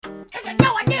It's a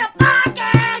new idea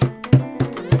podcast!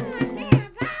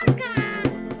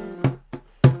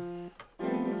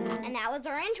 And that was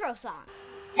our intro song.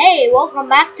 Hey, welcome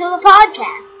back to the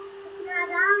podcast. It's not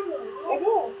on yet.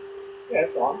 It is. Yeah,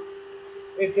 it's on.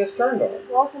 It just turned on.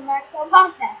 Welcome back to the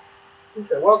podcast.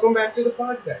 Okay, welcome back to the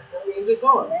podcast. That means it's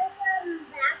on. Welcome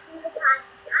back to the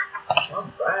podcast.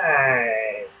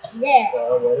 Alright. Yeah.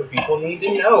 So, what do people need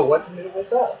to know? What's new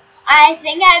with us? I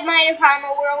think I might have found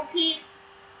the world seed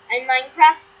in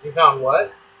Minecraft. You found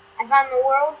what? I found the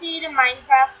world seed in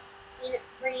Minecraft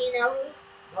for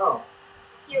Oh.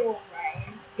 Hero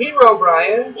Brian. Hero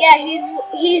Brian. Yeah,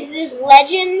 he's this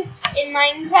legend in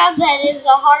Minecraft that is the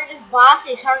hardest boss.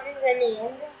 He's harder than the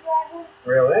Ender Dragon.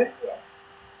 Really? Yeah.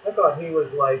 I thought he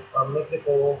was like a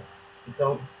mythical.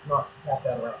 Don't not tap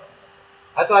that around.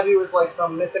 I thought he was like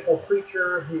some mythical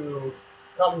creature who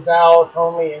comes out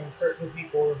only in certain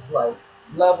people's like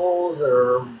levels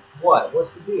or what?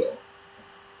 What's the deal?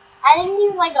 I think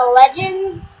he's like a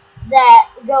legend that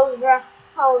goes around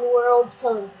worlds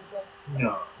killing people.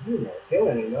 No, he won't kill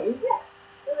anybody.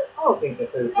 I don't think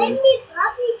that there's Maybe been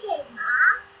Puppy came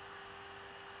up.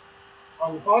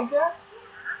 on the podcast.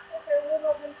 Okay, we'll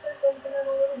look into something in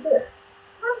a little bit.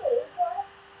 Puppy,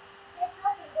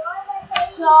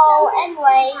 So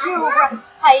anyway, Hero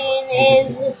Brian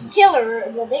is this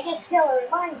killer, the biggest killer in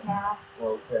Minecraft.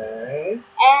 Okay.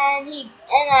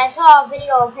 And I saw a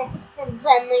video of him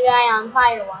setting the guy on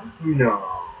fire once. No.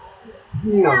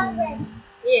 No.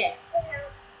 Yeah.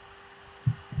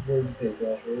 What do you think,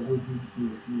 Ashley? What would you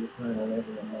do if you were trying to live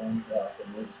in a Minecraft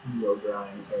and this Hero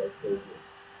Brian character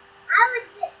just... I would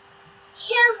just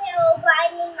kill Hero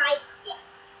Brian in my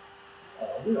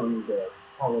stick. we don't need to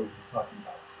always be talking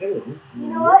about killing. You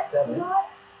know what? You're 7. You know what?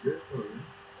 You're 3. You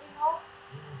know,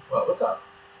 What? What's up?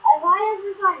 if I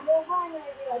ever find Hero Brian, I'd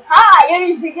be like, hi, you're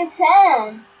his biggest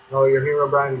fan. Oh, you're Hero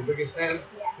Brian's biggest fan?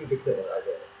 Yeah. He's a killer, I get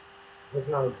it. What's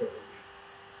not a killer?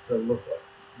 So look up.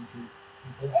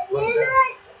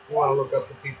 You want to look up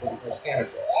the people because Santa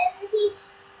Claus. And he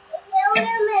killed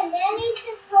him, and then he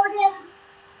just told him.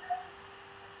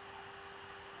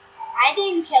 I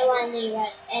didn't kill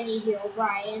any Hero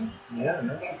Brian. Yeah,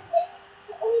 no.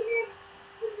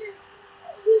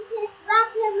 He just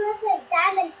wrapped him with a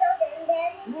diamond sword, and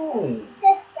then Hmm.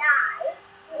 just died.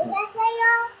 Did that say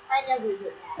y'all? I never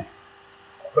did that.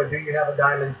 But do you have a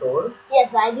diamond sword?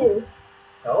 Yes, I do.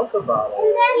 Tell us about And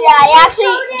it. then Yeah, I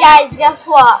actually, guys, guess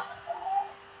what?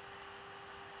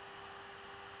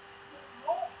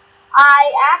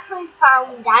 I actually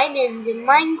found diamonds in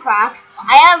Minecraft.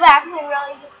 I have actually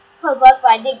really good luck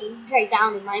by digging straight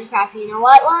down in Minecraft. You know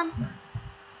what, one?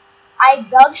 I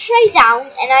dug straight down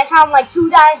and I found like 2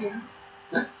 diamonds.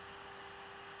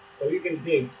 So you can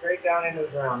dig straight down into the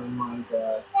ground in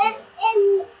Minecraft. and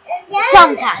then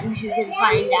Sometimes you can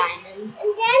find diamonds,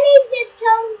 And then he just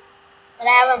told. but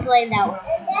I haven't played that one.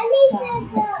 And then he said.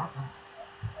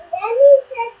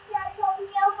 Told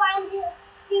Hero Brian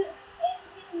to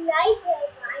nicer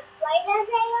like why does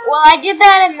they? Well, I did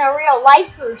that in the real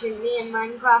life version me and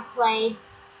Minecraft played.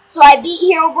 So I beat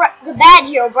the bad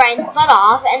Hero Brian's butt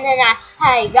off, and then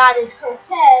I got his cursed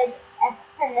head,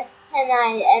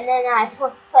 and then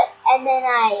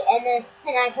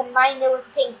I combined it with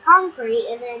pink concrete,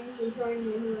 and then he turned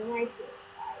into a nice Hero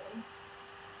Brian.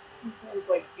 It sounds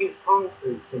like pink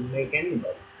concrete can make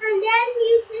anybody. And then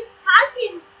he's just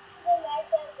talking to the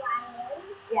nicer Brian.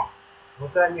 Yeah.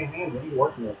 What's that in your hand? What are you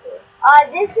working with there?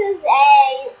 This is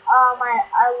a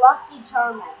lucky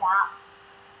charm I got.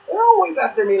 They're always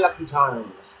after me, Lucky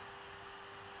Charms.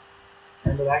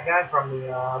 Remember that guy from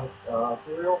the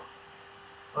cereal?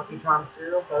 Lucky Charms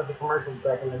cereal? That was the commercials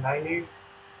back in the 90s.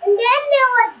 And then there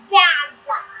was bad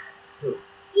guy. Who?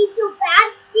 He's so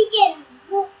bad he can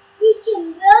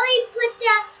really put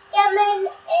them in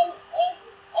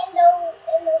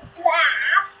the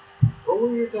traps. What were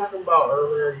you talking about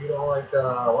earlier? You know, like,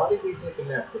 why did we take a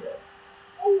nap today?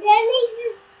 And then they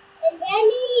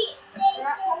We're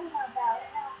not talking about that.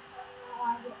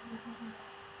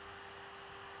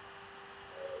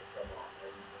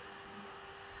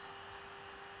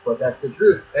 But that's the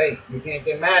truth. Hey, you can't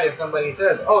get mad if somebody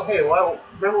says, oh, hey, well,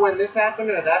 remember when this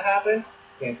happened or that happened?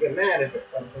 Can't get mad if it's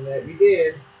something that you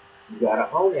did. You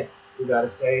gotta own it. You gotta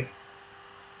say,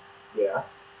 yeah,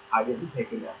 I didn't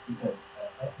take a nap because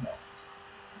I had naps.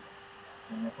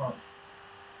 And that's fine.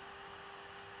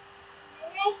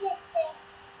 And I just say,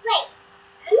 wait,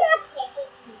 I'm not taking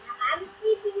a nap. I'm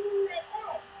sleeping in my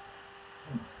bed.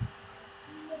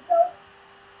 You go.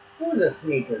 Who's a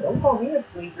sneaker? Don't call me a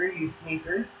sneaker, you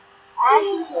sneaker.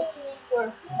 I'm just a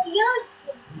sneaker. You're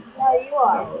No, you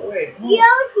are. Oh, wait. You're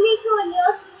a sneaker and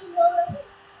you're sneaker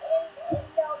and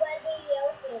nobody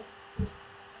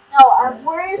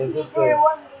a Is this sneaker, it the-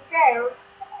 wouldn't be fair.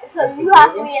 So This you the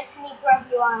have to movie? be a sneaker if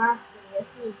you want us to be a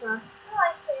sneaker. Oh, I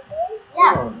said it.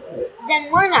 Yeah. Come on, hey. Then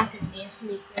we're not going to be a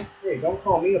sneaker. Hey, don't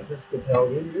call me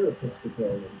Episcopalian. You're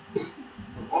Episcopalian. Yeah,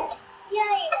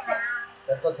 yeah.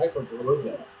 That's a type of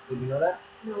religion. Did you know that?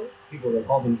 No. People that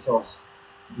call themselves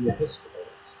the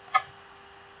Episcopals.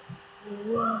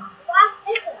 Wow. What's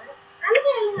this one? I'm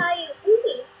going to tell you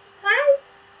movies.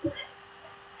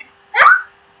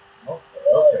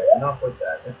 Okay, enough with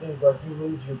that. It seems like you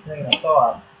lose your train of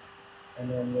thought, and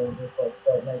then you'll just like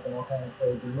start making all kind of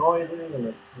crazy noises, and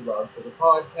it's too loud for the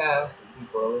podcast, and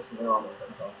people are listening on their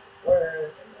phones at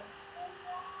work, and then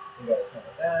you gotta turn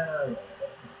it down, and then you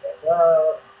gotta turn it back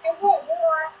up. Okay, do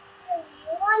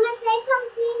you want to say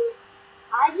something?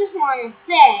 I just want to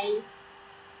say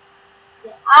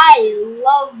that I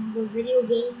love the video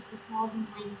game called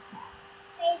Minecraft.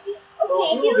 Maybe. Well,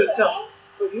 Okay, you do could tell-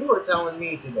 But you were telling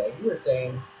me today, you were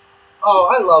saying, oh,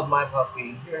 I love my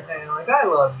puppy. You were saying, like, I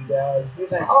love you, Dad. You were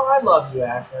saying, oh, I love you,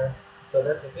 Asher. So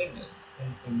that's the thing is,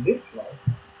 in this life,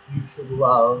 you should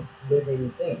love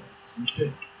living things. You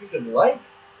should like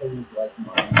things like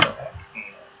Minecraft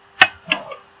and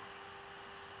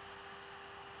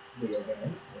video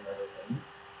games and other things.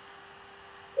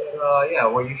 But, yeah,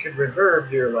 well, you should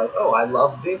reserve your, like, oh, I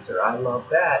love this or I love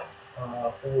that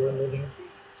for living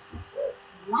creatures. So,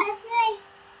 What?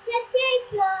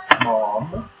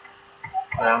 Mom,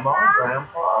 Grandma,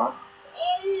 Grandpa.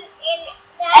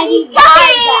 And you guys, I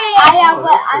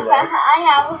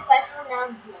have a special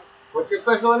announcement. What's your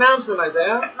special announcement,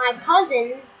 Isaiah? My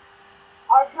cousins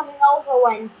are coming over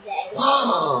Wednesday, and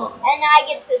I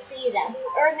get to see them.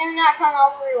 Or they're not coming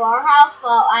over to our house,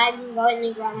 but I'm going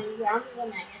to Grandma and Grandma's,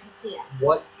 and I get to see them.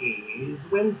 What is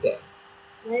Wednesday?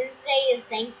 Wednesday is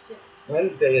Thanksgiving.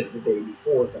 Wednesday is the day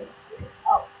before Thanksgiving.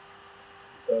 Oh.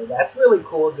 So that's really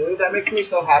cool, dude. That makes me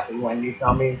so happy when you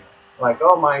tell me, like,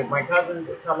 oh, my cousins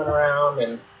are coming around,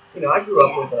 and, you know, I grew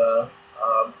up with a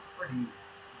pretty,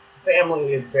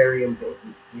 family is very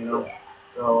important, you know? Yeah.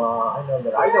 So, I know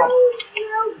that I don't,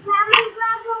 No, Grandma and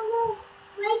Grandpa will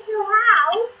break your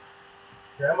house.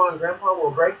 Grandma and Grandpa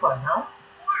will break my house?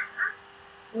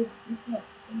 You can't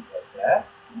think like that.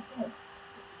 You can't.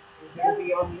 You're going to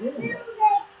be on the No, internet. they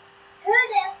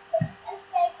could if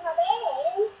they come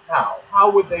in. How? How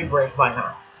would they break my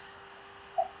house?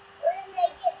 When they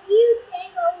get you, they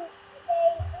go, they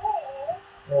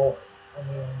Well, I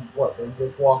mean, what? They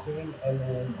just walk in and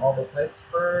then all the pipes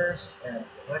burst and the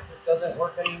electric doesn't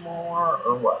work anymore,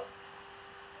 or what?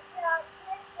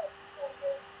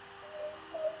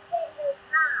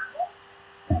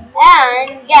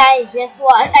 And guys, guess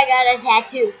what? I got a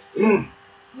tattoo. Yeah.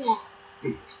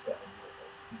 You're 7 years old.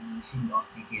 You should not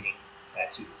be getting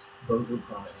tattoos. Those are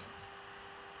permanent.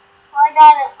 Well, I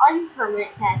got an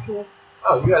unpermanent tattoo.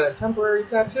 Oh, you got a temporary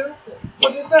tattoo?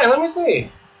 What's it say? Let me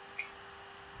see.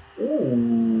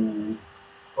 Ooh.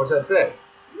 What's that say?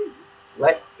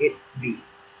 Let it be.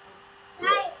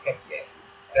 Heck yeah.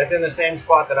 That's in the same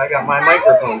spot that I got my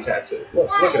microphone tattoo. Look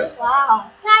at us.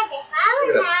 Wow.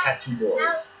 Look at us tattoo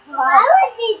boys. If I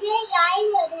would be big,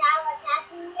 I would have a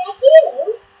tattoo like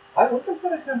you. We can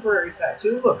put a temporary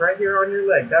tattoo. Look, right here on your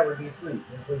leg. That would be sweet.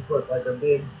 If we put like a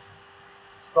big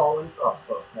skull and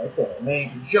crossbones right there. And then you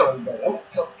can show everybody. I'm a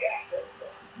tough guy.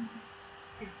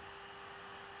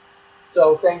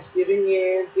 So Thanksgiving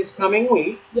is this coming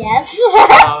week. Yes.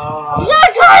 I'm so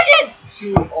excited!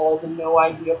 To all the No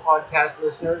Idea podcast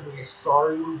listeners, we are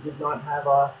sorry we did not have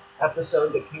a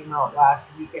episode that came out last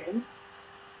weekend.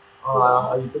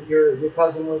 Your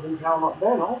cousin was in town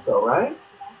then also, right?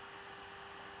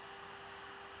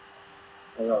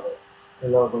 I love it. I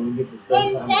love when you get to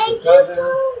spend time And with thank your you cousin.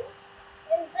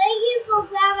 for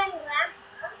Grandma and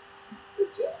Grandpa.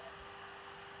 Good job.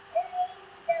 And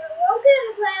we're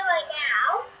gonna play right now.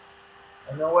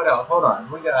 And then what else? Hold on.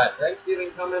 We got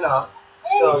Thanksgiving coming up.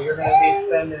 So you're going to be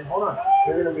spending, hold on.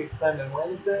 You're going to be spending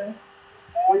Wednesday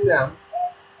with them.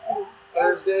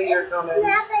 Thursday you're coming. 7,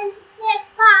 6,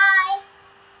 5.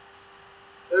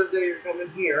 Thursday you're coming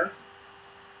here.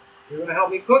 You're going to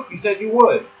help me cook? You said you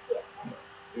would.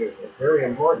 Dude, it's very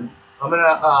important. I'm going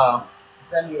to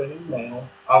send you an email.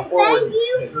 I'll forward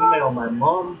the email my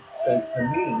mom sent to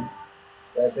me.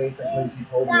 That basically she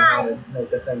told me how to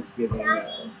make a Thanksgiving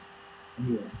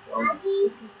meal. So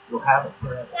Daddy, you'll have it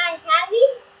forever. Guys, have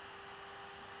you?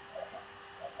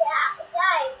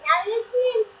 Guys, have you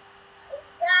seen?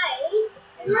 Guys,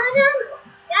 no,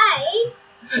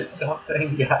 guys, Stop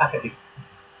saying guys. guys,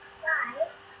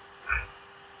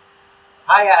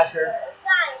 Hi, Asher.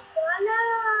 guys,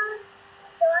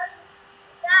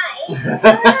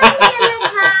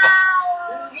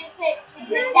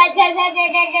 Dad,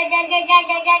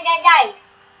 Guys.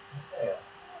 Yeah.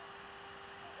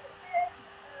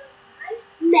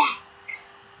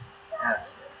 Max.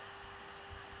 Absolutely.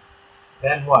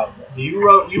 Then what? You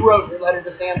wrote your letter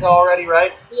to Santa already,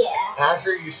 right? Yeah.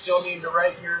 Asher, you still need to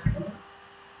write your.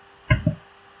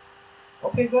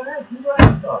 Okay, go ahead. You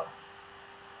write stuff.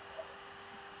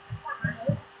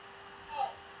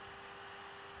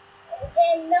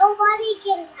 Then nobody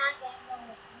can have it.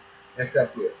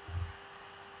 Except you.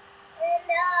 And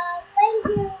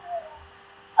thank you.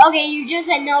 Okay, you just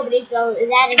said nobody, so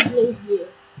that includes you.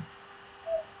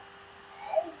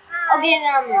 Okay,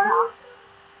 then I'm gonna talk.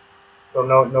 So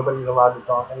nobody's allowed to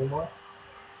talk anymore?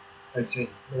 It's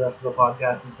just the rest of the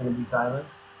podcast is going to be silent?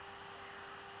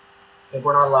 If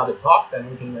we're not allowed to talk, then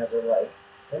we can never,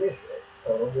 finish it.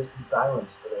 So it'll just be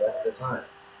silence for the rest of the time.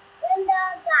 And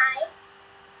guys.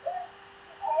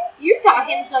 You're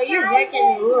talking, so you're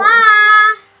breaking the rules.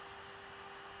 Bye.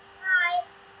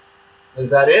 Is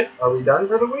that it? Are we done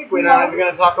for the week? We're No. not even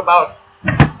going to talk about.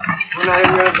 We're not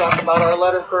even going to talk about our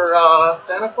letter for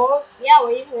Santa Claus. Yeah,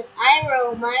 I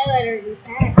wrote my letter to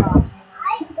Santa Claus.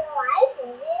 I know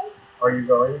it. Are you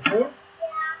going to?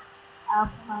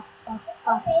 Yeah.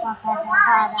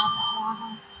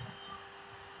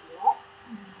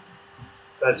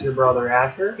 That's your brother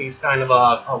Asher. He's kind of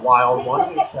a wild one.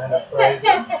 He's kind of crazy.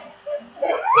 And,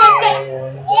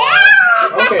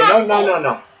 okay,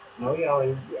 no. No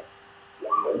yelling.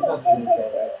 No touching each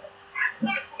other.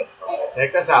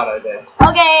 Take us out, I guess.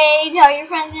 Okay, tell your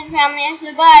friends and family and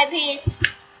say bye. Peace.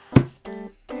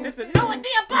 It's a No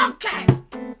Idea Podcast.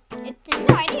 It's a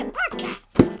No Idea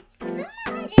Podcast. It's a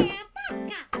No Idea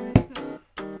Podcast.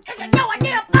 It's a No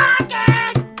Idea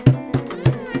Podcast.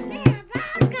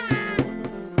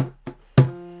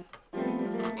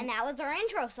 And that was our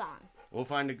intro song. We'll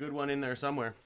find a good one in there somewhere.